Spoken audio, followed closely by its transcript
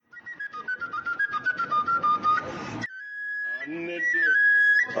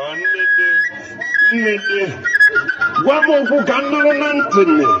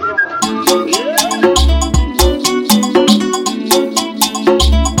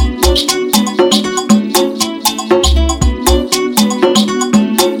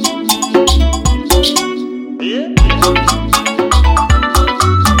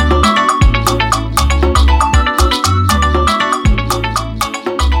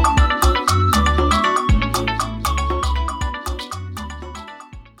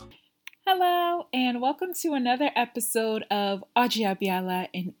Hello, and welcome to another episode of Audrey Abiala,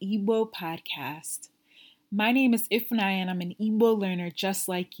 an Igbo podcast. My name is Ifnai, and I'm an Igbo learner just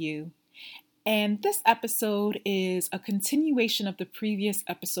like you. And this episode is a continuation of the previous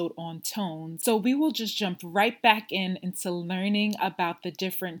episode on tones. So we will just jump right back into learning about the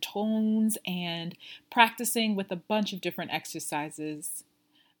different tones and practicing with a bunch of different exercises.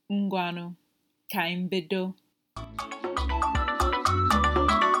 Ngwanu, kaimbido.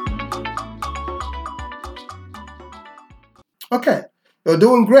 Okay, you're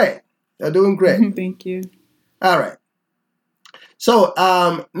doing great. You're doing great. Thank you. All right. So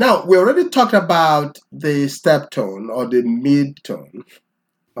now we already talked about the step tone or the mid tone.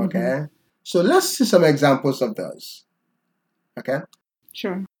 Okay. Mm-hmm. So let's see some examples of those. Okay.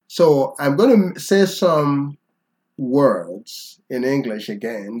 Sure. So I'm going to say some words in English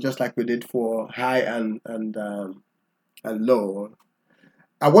again, just like we did for high and low.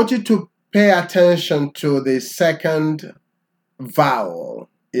 I want you to pay attention to the second vowel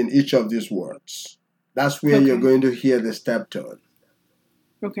in each of these words. That's where you're going to hear the step tone.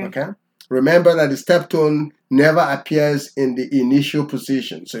 Okay. Remember that the step tone never appears in the initial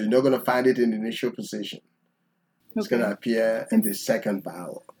position, so you're not going to find it in the initial position. It's going to appear in the second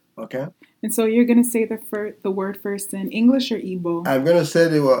vowel. Okay. And so you're going to say the word first in English or Igbo? I'm going to say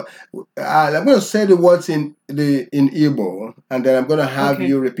the word. I'm going to say the words in Igbo, and then I'm going to have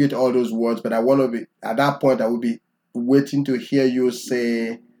you repeat all those words. But I want to be at that point. I will be waiting to hear you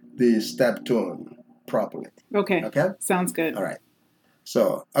say the step tone properly. Okay. Okay? Sounds good. All right.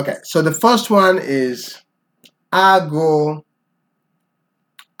 So the first one is ago.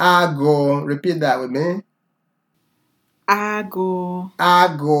 Ago. Repeat that with me. Ago.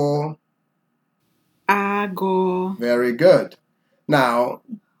 Ago. Ago. Very good. Now,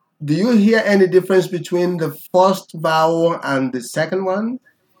 do you hear any difference between the first vowel and the second one?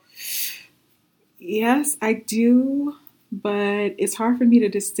 Yes, I do, but it's hard for me to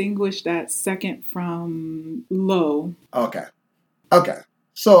distinguish that second from low. Okay.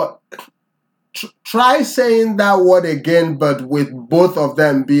 So try saying that word again, but with both of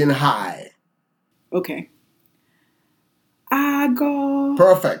them being high. Okay. Ago.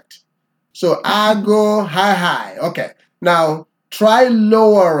 Perfect. So ago, high. Okay. Now try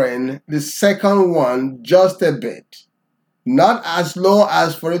lowering the second one just a bit. Not as low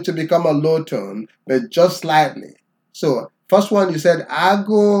as for it to become a low tone, but just slightly. So first one you said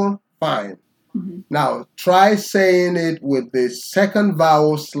ago, fine. Mm-hmm. Now try saying it with the second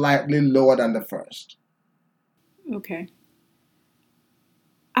vowel slightly lower than the first. Okay.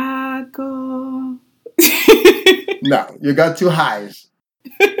 Ago. No, you got two highs.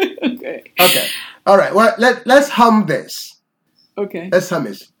 Okay. All right. Well, let's hum this. Okay. Let's hum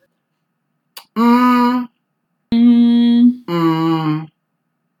it.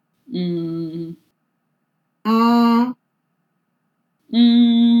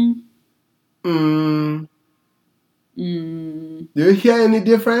 Do you hear any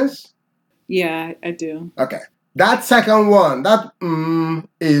difference? Yeah, I do. Okay. That second one, that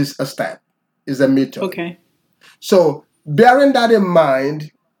is a step, is a mid tone. Okay. So bearing that in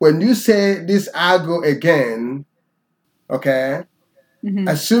mind, when you say this ago again, okay,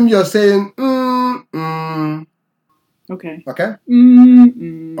 assume you're saying Okay. Okay?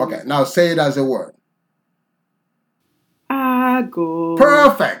 Okay, now say it as a word. Ago.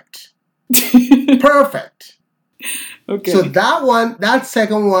 Perfect. Okay. So that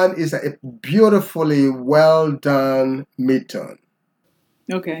second one is a beautifully well done mid-tone.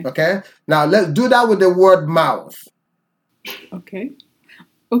 Okay. Okay? Now let's do that with the word mouth. Okay.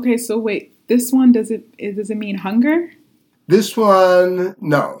 Okay, so wait, this one does it mean hunger? This one,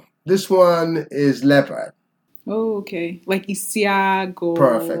 no. This one is leopard. Oh, okay. Like Isiago.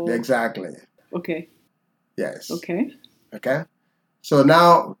 Perfect, exactly. Okay. Yes. Okay. Okay? So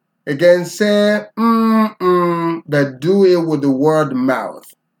now, again, say but do it with the word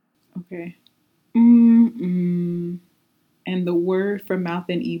mouth. Okay. And the word for mouth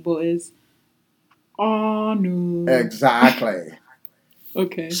in Igbo is anu. Exactly.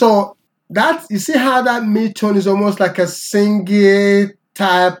 Okay. So you see how that mid tone is almost like a singing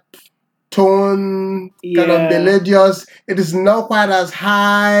type tone, kind of Yeah. melodious. It is not quite as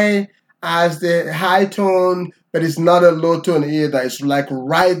high as the high tone, but it's not a low tone either. It's like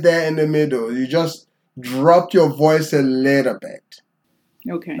right there in the middle. You just dropped your voice a little bit.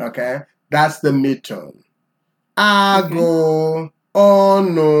 Okay. Okay? That's the mid-tone. Ago, oh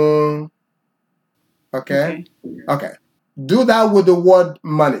no. Okay? Okay. Do that with the word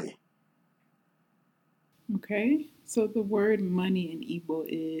money. Okay. So the word money in Igbo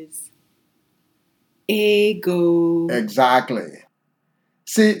is ego. Exactly.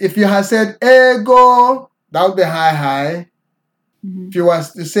 See, if you had said ego, that would be high. Mm-hmm. If you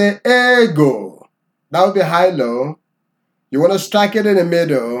was to say ego, that would be high-low. You want to strike it in the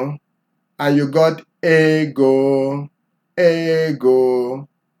middle, and you got ego.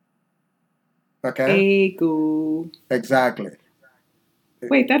 Okay? Ego. Exactly.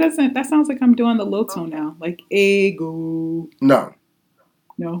 Wait, that sounds like I'm doing the low tone now. Like ego. No.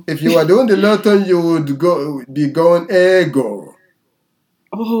 No. If you were doing the low tone, you would be going ego.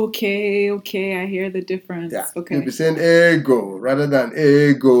 Okay, I hear the difference. Yeah. Okay. You'll be saying ego rather than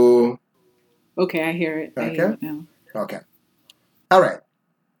ego. Okay, I hear it. I hear it now. Okay. All right.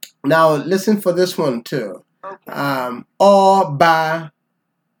 Now listen for this one too. Oba.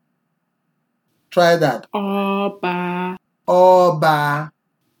 Try that. Oba.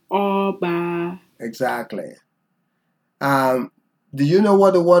 Exactly. Do you know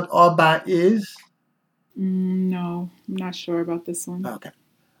what the word Oba is? No, I'm not sure about this one. Okay.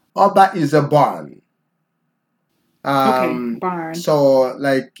 Oba is a barn. Barn. So,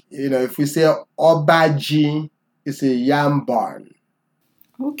 like, if we say Obaji, it's a yam barn.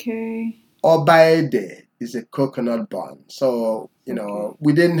 Okay. Obaede is a coconut barn. So,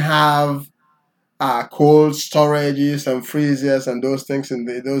 we didn't have cold storages and freezers and those things in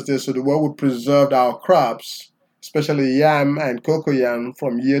those days. So the way we preserved our crops, especially yam and cocoyam,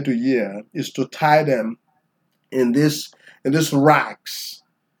 from year to year, is to tie them in this racks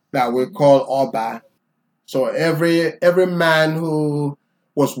that we call oba. So every man who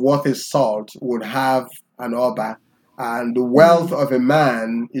was worth his salt would have an oba, and the wealth of a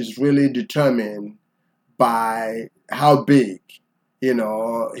man is really determined by how big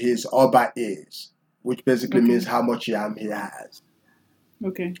his oba is, which basically means how much yam he has.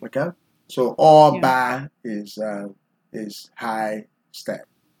 Okay. So oba is high step.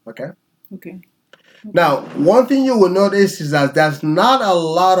 Okay. Now, one thing you will notice is that there's not a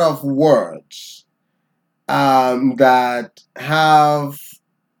lot of words that have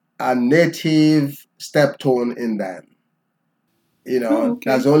a native step tone in them.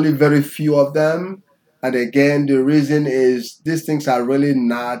 There's only very few of them. And again, the reason is these things are really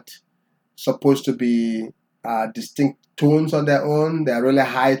not supposed to be distinct tones on their own. They're really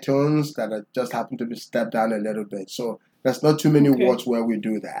high tones that just happen to be stepped down a little bit. So there's not too many words where we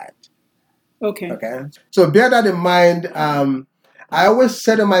do that. Okay. So bear that in mind. I always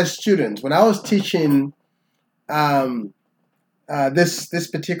say to my students when I was teaching this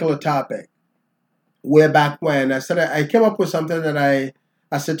particular topic way back when, I came up with something that I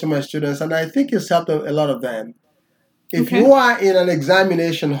said to my students, and I think it's helped a lot of them. If you are in an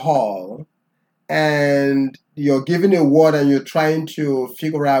examination hall and you're given a word and you're trying to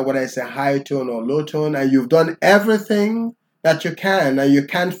figure out whether it's a high tone or low tone, and you've done everything that you can and you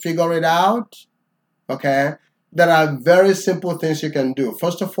can't figure it out, okay, there are very simple things you can do.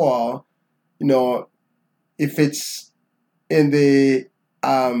 First of all, if it's in the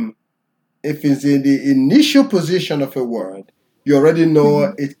initial position of a word, you already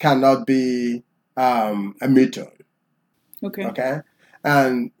know it cannot be a mid-tone. Okay.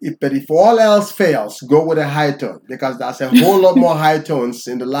 But if all else fails, go with a high tone, because there's a whole lot more high tones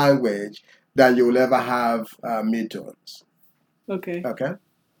in the language than you will ever have mid-tones. Okay.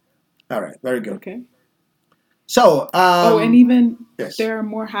 All right. Very good. Okay. So. And even there are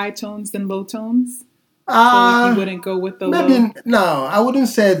more high tones than low tones. So you wouldn't go with the low? No, I wouldn't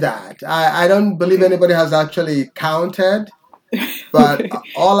say that. I don't believe anybody has actually counted. But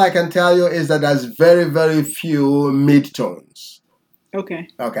all I can tell you is that there's very, very few mid-tones. Okay.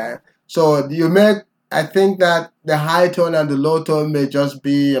 So I think that the high tone and the low tone may just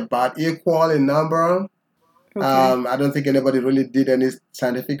be about equal in number. I don't think anybody really did any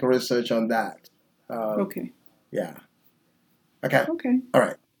scientific research on that. Yeah. Okay. All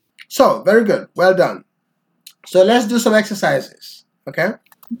right. So, very good. Well done. So let's do some exercises. Okay.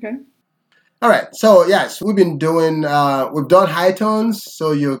 All right. So yes, we've done high tones,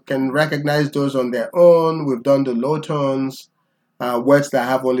 so you can recognize those on their own. We've done the low tones, words that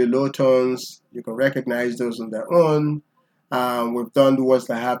have only low tones. You can recognize those on their own. We've done the words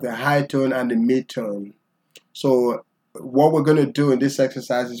that have the high tone and the mid tone. So what we're going to do in this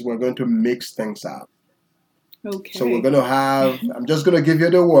exercise is we're going to mix things up. Okay. So we're going to have, I'm just going to give you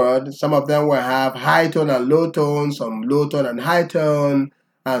the word. Some of them will have high tone and low tone, some low tone and high tone,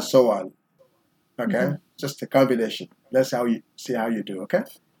 and so on. Okay? Mm-hmm. Just a combination. Let's see how you do, okay?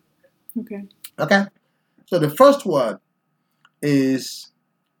 Okay. Okay? So the first word is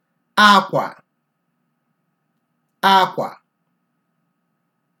aqua. Aqua.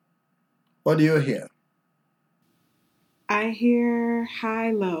 What do you hear? I hear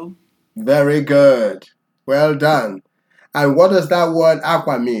high, low. Very good. Well done. And what does that word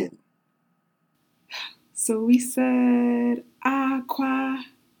aqua mean? So we said aqua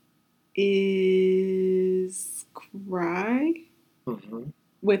is cry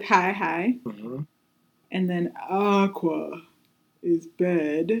with high, high. Mm-hmm. And then aqua is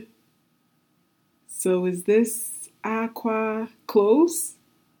bed. So is this aqua close?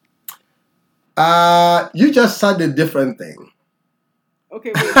 You just said a different thing.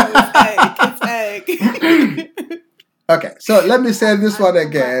 Okay, wait, no, it's egg. It's egg. Okay, so let me say this one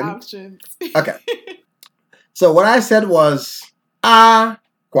again. Options. Okay. So what I said was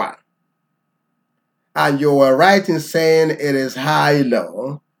aqua. And you were right in saying it is high,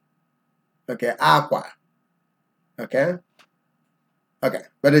 low. Okay, aqua. Okay? Okay,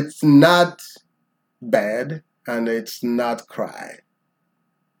 but it's not bed and it's not cry.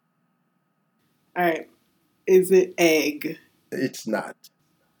 All right. Is it egg? It's not.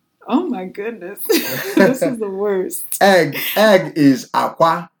 Oh my goodness. This is the worst. Egg is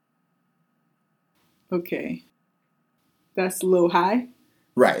aqua. Okay. That's low, high?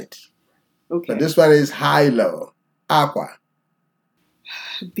 Right. Okay. But this one is high, low. Aqua.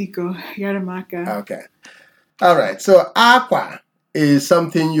 Biko, Yaramaka. Okay. All right. So aqua is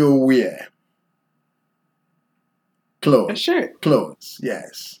something you wear. Clothes. A shirt. Clothes,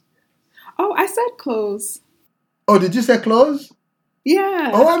 yes. Oh, I said clothes. Oh, did you say clothes?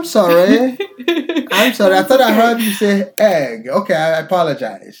 Yeah. Oh, I'm sorry. I'm sorry. I thought I heard you say egg. Okay, I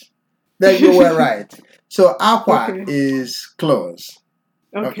apologize. Then you were right. So aqua is clothes.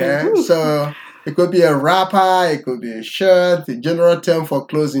 Okay. So it could be a wrapper, it could be a shirt. The general term for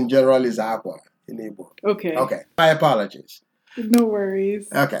clothes in general is aqua in Igbo. Okay. Okay. My apologies. No worries.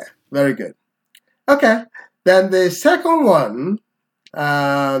 Okay. Very good. Okay. Then the second one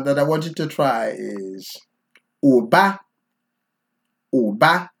that I want you to try is uba.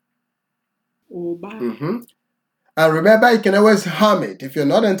 Uba. Uba. Mm-hmm. And remember, you can always hum it. If you're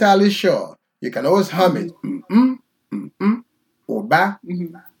not entirely sure, you can always hum it. Mm-mm, mm-mm, uba.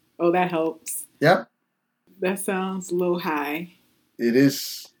 Mm-hmm. Oh, that helps. Yep. That sounds low, high. It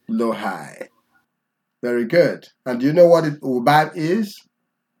is low, high. Very good. And do you know what uba is?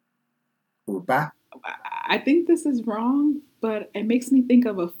 Uba? I think this is wrong, but it makes me think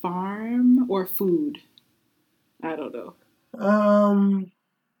of a farm or food. I don't know.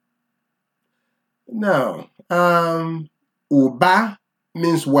 No. Uba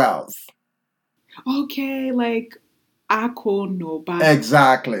means wealth. Okay, like Akonoba.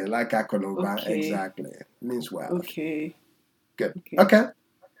 Exactly, like Akonoba. Okay. Exactly. Means wealth. Okay. Good. Okay.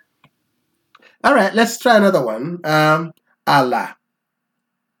 All right, let's try another one. Allah.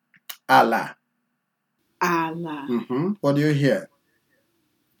 Allah. Allah. Mm-hmm. What do you hear?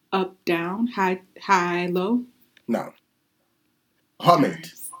 Up, down, high, low? No. Hum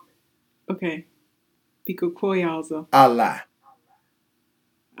it. Okay. Biko koyazo. Allah.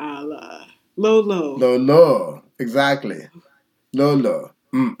 Allah. Low, low. Low, low. Exactly. Low, low.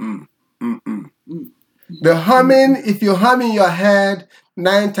 Mm-mm. Mm-mm. The humming, if you hum in your head,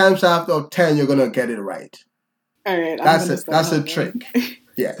 9 times out of 10, you're going to get it right. All right. That's a trick.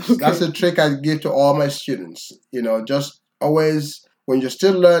 Yes. Okay. That's a trick I give to all my students. You know, just always, when you're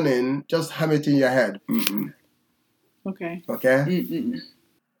still learning, just hum it in your head. Mm-mm. Okay. Okay? Mm-mm.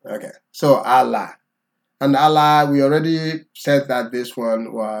 Okay. So, Allah. And Allah, we already said that this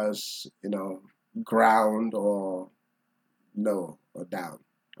one was, ground or low or down.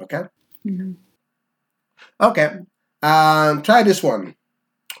 Okay? Mm-hmm. Okay. Try this one.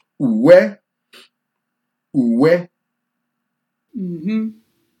 Uwe. Uwe. Mm-hmm.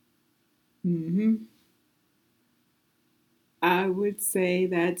 Mm-hmm. I would say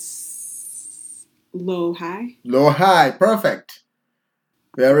that's low, high. Low, high. Perfect.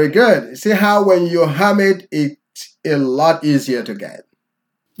 Very good. See how when you hum it, it's a lot easier to get.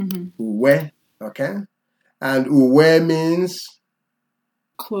 Mm-hmm. Uwe. Okay? And uwe means?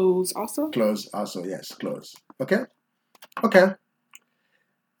 Clothes also? Clothes also, yes. Clothes. Okay? Okay.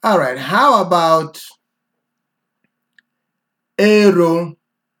 All right. How about Ero?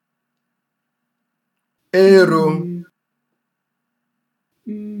 Ero.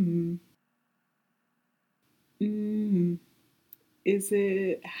 Mm-hmm. Mm-hmm. Is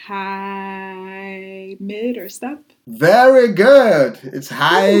it high, mid, or step? Very good. It's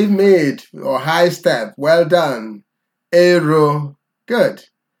high Woo! mid or high step. Well done. Arrow. Good.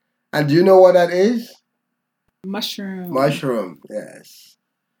 And do you know what that is? Mushroom. Mushroom. Yes.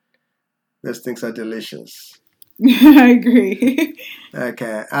 Those things are delicious. I agree.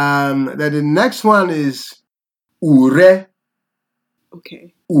 Okay. Then the next one is ure.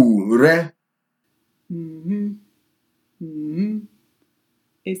 Okay. Ure. Mm-hmm. Mm-hmm.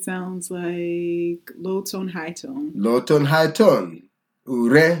 It sounds like low tone, high tone. Low tone, high tone.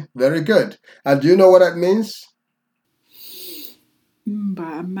 Ure. Very good. And do you know what that means?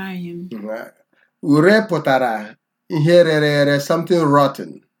 Mba mayim. Ure pụtara ihe rere ere, something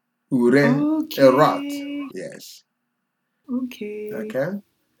rotten. Ure, a rot. Okay. Yes. Okay. Okay.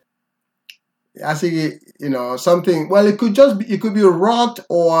 I see, something. Well, it could be rot,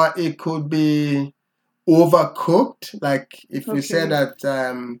 or it could be overcooked. Like if we say that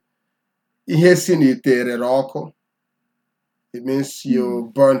ihe si n'ite rere ọkụ, it means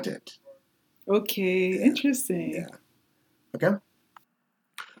you burnt it. Okay. Yeah. Interesting. Yeah. Okay.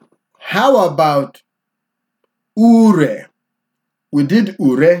 How about ure? We did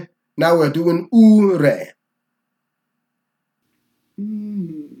ure. Now we're doing ure.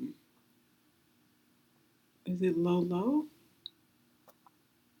 Is it low?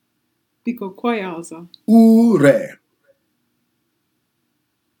 Pico koyaza. Ure.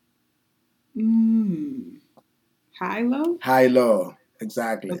 High-low? High-low.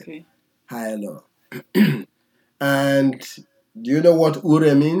 Exactly. Okay. High-low. And do you know what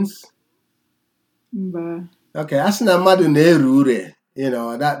ure means? Mba. Okay, asị na mmadụ na-ere ure.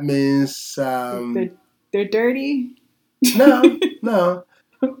 That means they're dirty? No.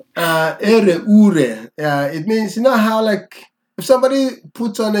 Ere ure. It means, how like if somebody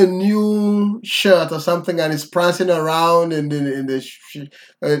puts on a new shirt or something and is prancing around in the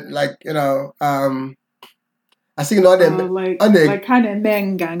I think like kind of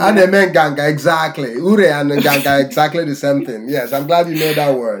menganga. Menganga, exactly. Ure and nganga, exactly the same thing. Yes, I'm glad you know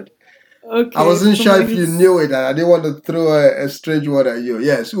that word. Okay. I wasn't sure if you knew it, and I didn't want to throw a strange word at you.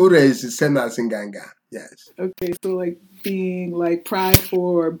 Yes, ure is the same as nganga. Yes. Okay, so like being like prideful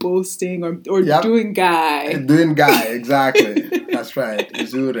or boasting or yep. Doing guy. Doing guy, exactly. That's right.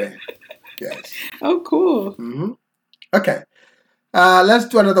 It's ure. Yes. Oh, cool. Mm-hmm. Okay. Let's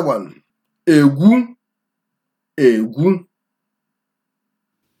do another one. Egu. Egu.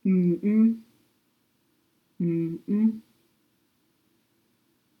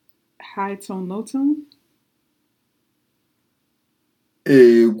 High tone, low tone?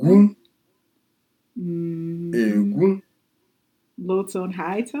 Egu. Egu. Low tone,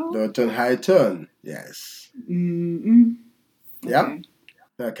 high tone? Low tone, high tone. Yes. Yep.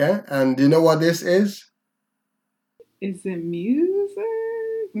 Okay. And do you know what this is? Is it music?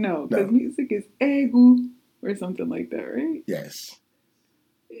 No, because music is egu or something like that, right? Yes.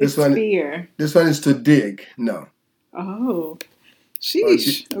 It's fear. This one is to dig. No. Oh.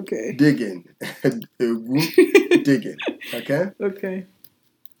 Sheesh. Okay. Digging. Digging. Okay? Okay.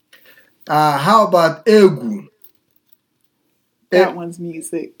 How about egu? That one's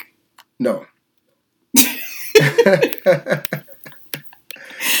music. No.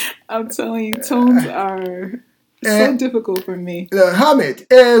 I'm telling you, tones are so difficult for me. Hamid,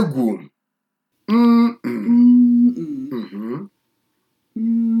 egu.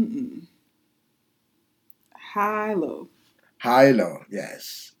 High-low. High-low,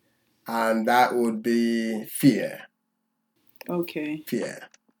 yes. And that would be fear. Okay. Fear.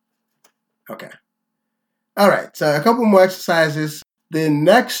 Okay. All right. So a couple more exercises. The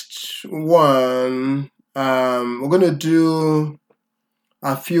next one, we're going to do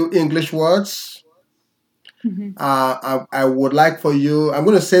a few English words. I would like for you, I'm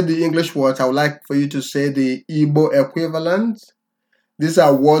going to say the English words. I would like for you to say the Igbo equivalent. These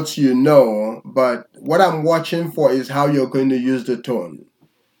are words you know, but what I'm watching for is how you're going to use the tone.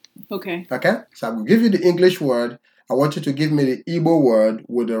 Okay. Okay? So I will give you the English word. I want you to give me the Igbo word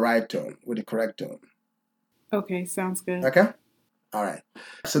with the right tone, with the correct tone. Okay, sounds good. Okay? All right.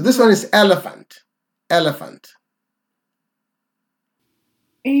 So this one is elephant. Elephant.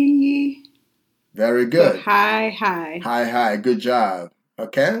 Eyi. Very good. So high. High. Good job.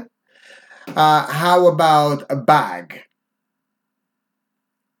 Okay? How about a bag?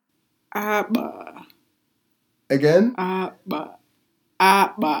 Aba. Again? Aba.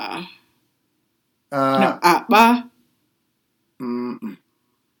 No, aba.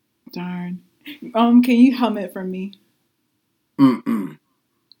 Darn. Can you hum it for me?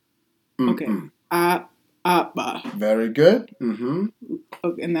 Okay. Aba. Very good.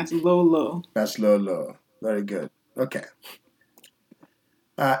 Okay, and that's low. That's low. Very good. Okay.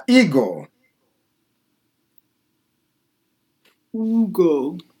 Ego.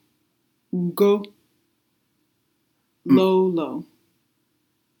 Ugo. Ugo. Mm, Low, low.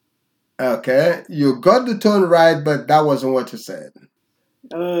 Okay, you got the tone right, but that wasn't what you said.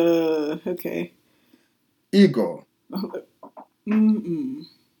 Okay. Ego. Mm-mm.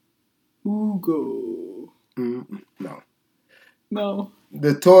 Ugo. No. No.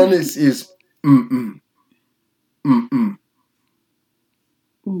 The tone is mm-mm. Mm-mm.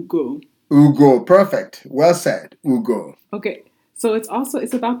 Ugo. Ugo. Perfect. Well said. Ugo. Okay. So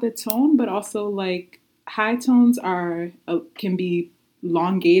it's about the tone, but also like high tones are can be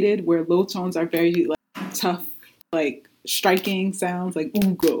elongated, where low tones are very like tough, like striking sounds, like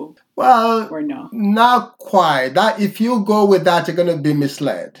Ugo Well, or no. not quite. That if you go with that, you're gonna be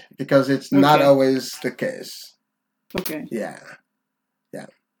misled because it's not Okay. always the case. Okay. Yeah. Yeah.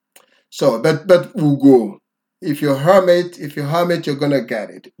 So, but Ugo. If you hum it, you're gonna get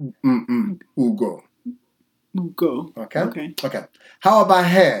it. Mm-mm. Ugo. Ugo. Okay. Okay. Okay. How about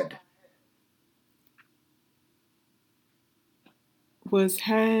head? Was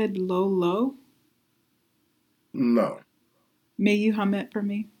head low, low? No. May you hum it for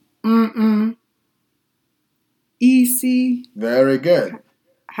me? Mm-mm. EC. Very good.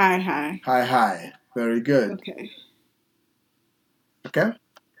 High, high. High, high. Very good. Okay. Okay.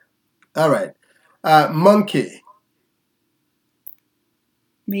 All right. Monkey.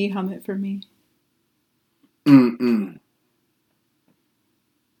 May you hum it for me? Mm-mm.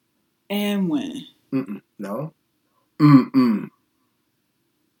 And when? Mm-mm. No. Mm-mm.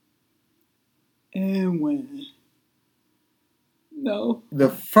 And when? No. The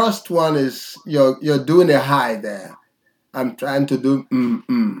first one is you're doing a high there. I'm trying to do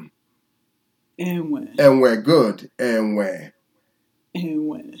mm-mm. And when? And we're good. And we're. And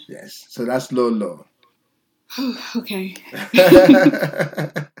when? Yes. So that's low, low. Okay.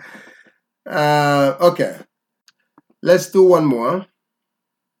 Okay. Let's do one more.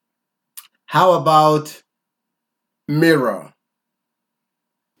 How about mirror?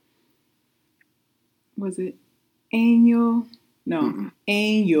 Was it annual? No. Mm-mm.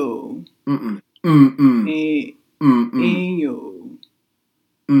 Annual. Mm-mm. Mm-mm. Mm-mm. Annual.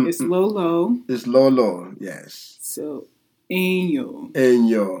 Mm-mm. It's low, low. It's low, low. Yes. So annual.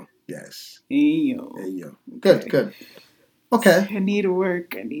 Enyo. Yes. Annual. Enyo. Okay. Good, good. Okay. I need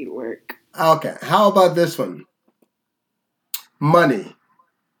work. Okay. How about this one? Money.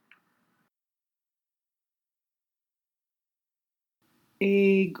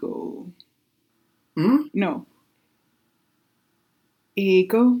 Ego. Hmm? No.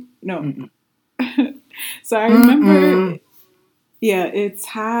 Ego? No. Mm-mm. So I remember, Mm-mm. yeah, it's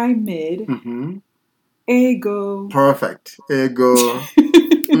high, mid, Mm-hmm. ego. Perfect. Ego.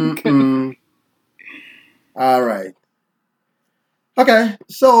 Mm-mm. All right. Okay.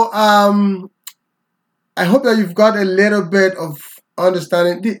 So I hope that you've got a little bit of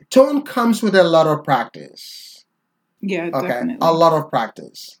understanding. The tone comes with a lot of practice. Yeah, Okay. definitely. A lot of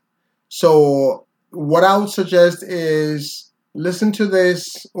practice. So what I would suggest is listen to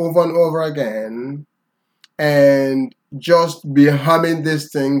this over and over again and just be humming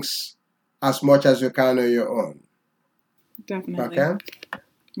these things as much as you can on your own. Definitely. Okay?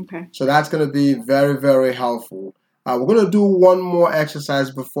 Okay. So that's going to be very, very helpful. We're going to do one more exercise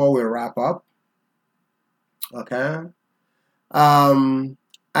before we wrap up. Okay?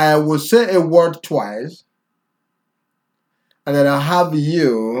 I will say a word twice, and then I'll have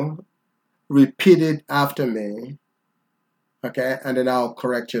you repeat it after me. Okay? And then I'll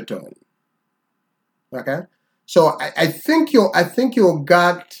correct your tone. Okay? So I think you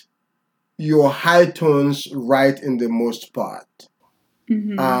got your high tones right in the most part.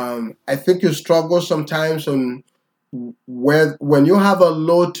 Mm-hmm. I think you struggle sometimes on when you have a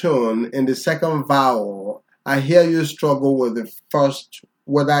low tone in the second vowel. I hear you struggle with the first,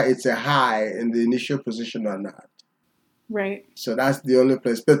 whether it's a high in the initial position or not. Right. So that's the only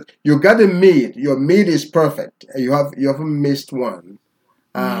place. But you got the mid. Your mid is perfect. You haven't missed one.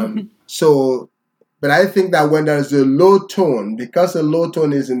 So, but I think that when there's a low tone, because the low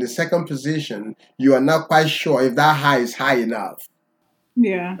tone is in the second position, you are not quite sure if that high is high enough.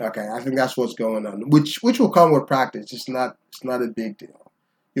 Yeah. Okay, I think that's what's going on. Which will come with practice. It's not a big deal.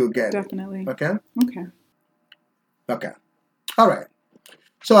 You'll get Definitely. it. Okay? Okay. Okay. All right.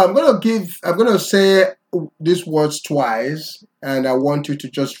 So I'm gonna say these words twice and I want you to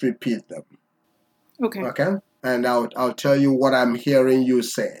just repeat them. Okay. Okay? And I'll tell you what I'm hearing you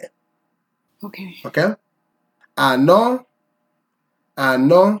say. Okay. Okay? Ano,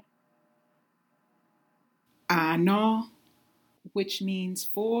 ano, Ano, which means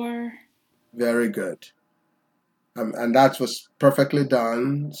for. very good. And that was perfectly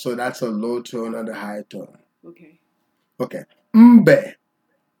done. So that's a low tone and a high tone. Okay. Okay. Mbe.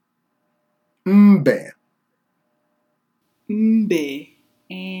 Mbe. Mbe.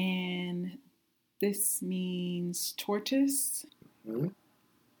 And this means tortoise. Mhm.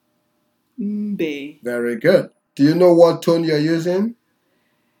 Mbe. Very good. Do you know what tone you're using?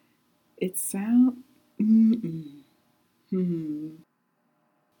 It sounds.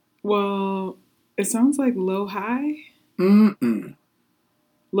 Well, it sounds like low high. Mm-mm.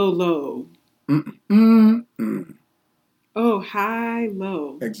 Low. Mm-mm. Oh, high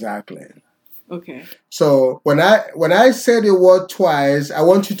low. Exactly. Okay. So when I say the word twice, I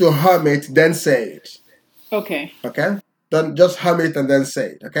want you to hum it, then say it. Okay. Okay? Don't just hum it and then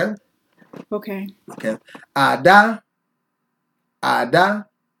say it. Okay? Okay. Okay. Ada. Ada.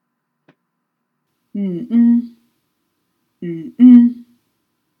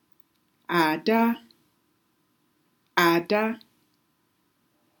 Ada.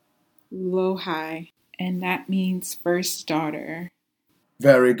 Low high. And that means first daughter.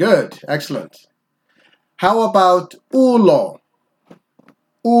 Very good. Excellent. How about ulo?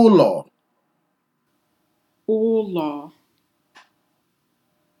 Ulo. Ula.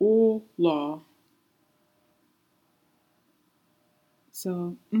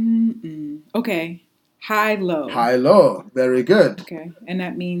 So, okay. High low. High low. Very good. Okay. And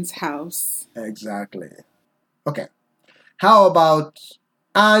that means house. Exactly. Okay. How about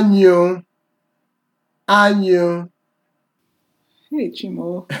anyu? Anyu. Hey,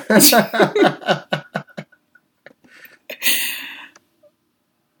 Chimo.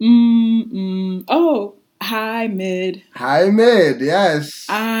 Oh, high mid. High mid, yes.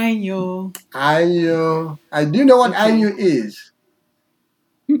 Anyo. Anyu. Do you know what Okay. anyu is?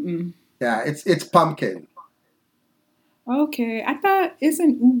 Mm-mm. Yeah, it's pumpkin. Okay. I thought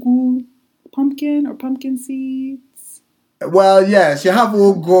isn't ugu pumpkin or pumpkin seeds? Well, yes, you have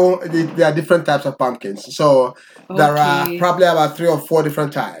ugu. There are different types of pumpkins. So there are Okay. probably about 3 or 4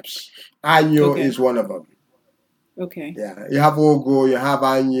 different types. Anyu Okay. is one of them. Okay. Yeah, you have ugu, you have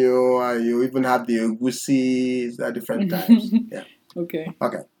anyu, you even have the egusi. There are different types. Yeah. Okay.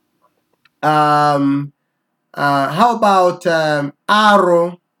 Okay. How about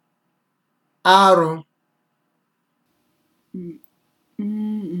aro? Aro.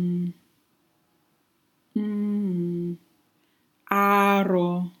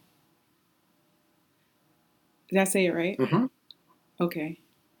 Aro. Did I say it right? Mm-hmm. Okay.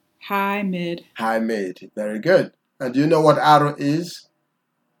 High mid. High mid. Very good. And do you know what aro is?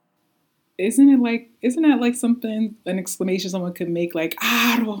 Isn't that like something, an exclamation someone could make, like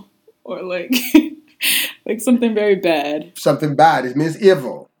aro, or like like something very bad? Something bad. It means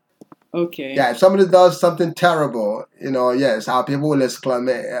evil. Okay. Yeah, if somebody does something terrible, yes, our people will exclaim,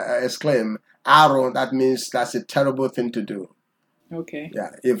 aro. That means that's a terrible thing to do. Okay.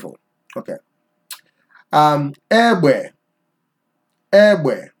 Yeah, evil. Okay. Egbe.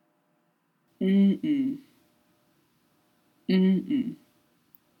 Egbe.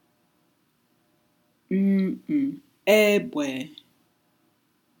 Ebwe.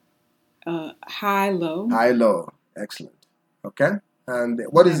 High low. High low. Excellent. Okay. And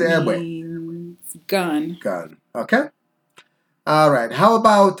what is egbe? Means gun. Gun. Okay. All right. How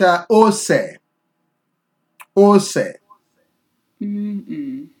about ose? Ose.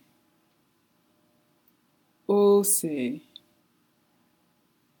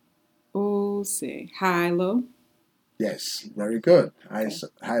 Ose. High low. Yes. Very good. Okay.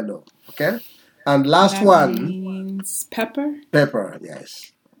 High low. Okay. And last that one. Means pepper. Pepper.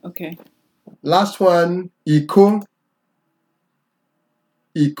 Yes. Okay. Last one. Iko.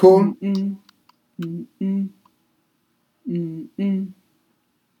 Iko.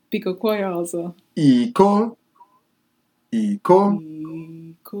 Pico koya also. Iko. Iko.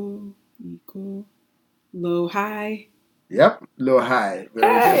 Iko. Low high. Yep. Low high.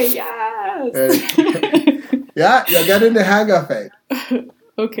 Very hey, good. Yes. Yeah, you're getting the hang of it.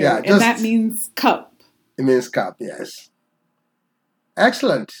 Okay. Yeah, and that means cup. It means cup, yes.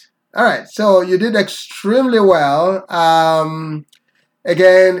 Excellent. All right. So you did extremely well.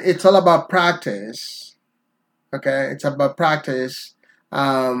 Again, it's all about practice. Okay, it's about practice.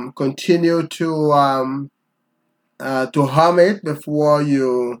 Continue to hum it before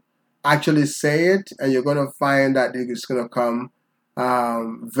you actually say it, and you're going to find that it's going to come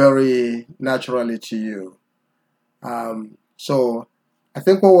very naturally to you. So I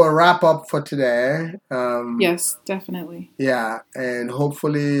think we will wrap up for today. Yes, definitely. Yeah, and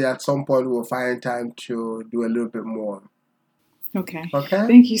hopefully at some point we'll find time to do a little bit more. Okay. Okay.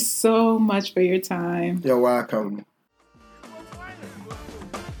 Thank you so much for your time. You're welcome.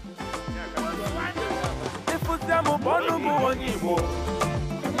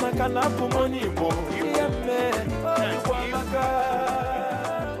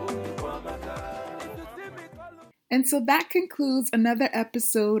 And so that concludes another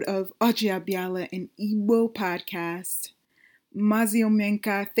episode of Ojiabiala in Igbo podcast. Mazi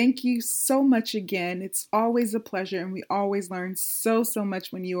Omenka, thank you so much again. It's always a pleasure, and we always learn so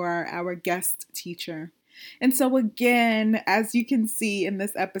much when you are our guest teacher. And so again, as you can see in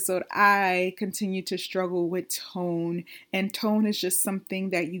this episode, I continue to struggle with tone, and tone is just something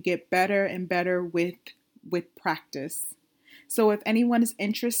that you get better and better with practice. So if anyone is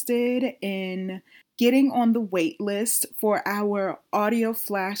interested in getting on the wait list for our audio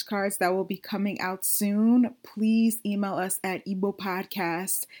flashcards that will be coming out soon, please email us at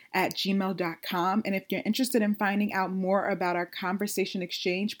igbopodcast@gmail.com. And if you're interested in finding out more about our conversation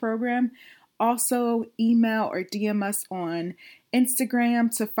exchange program, also email or DM us on Instagram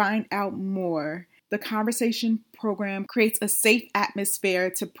to find out more. The conversation program creates a safe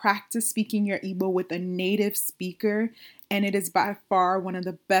atmosphere to practice speaking your Igbo with a native speaker, and it is by far one of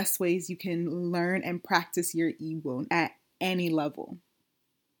the best ways you can learn and practice your Igbo at any level.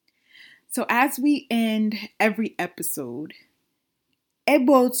 So as we end every episode,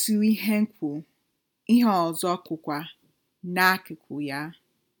 ebe otu ihe nkwu, ihe ọzọ kwukwa n'akụkụ ya.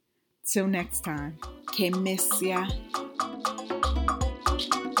 Till next time, que mesia.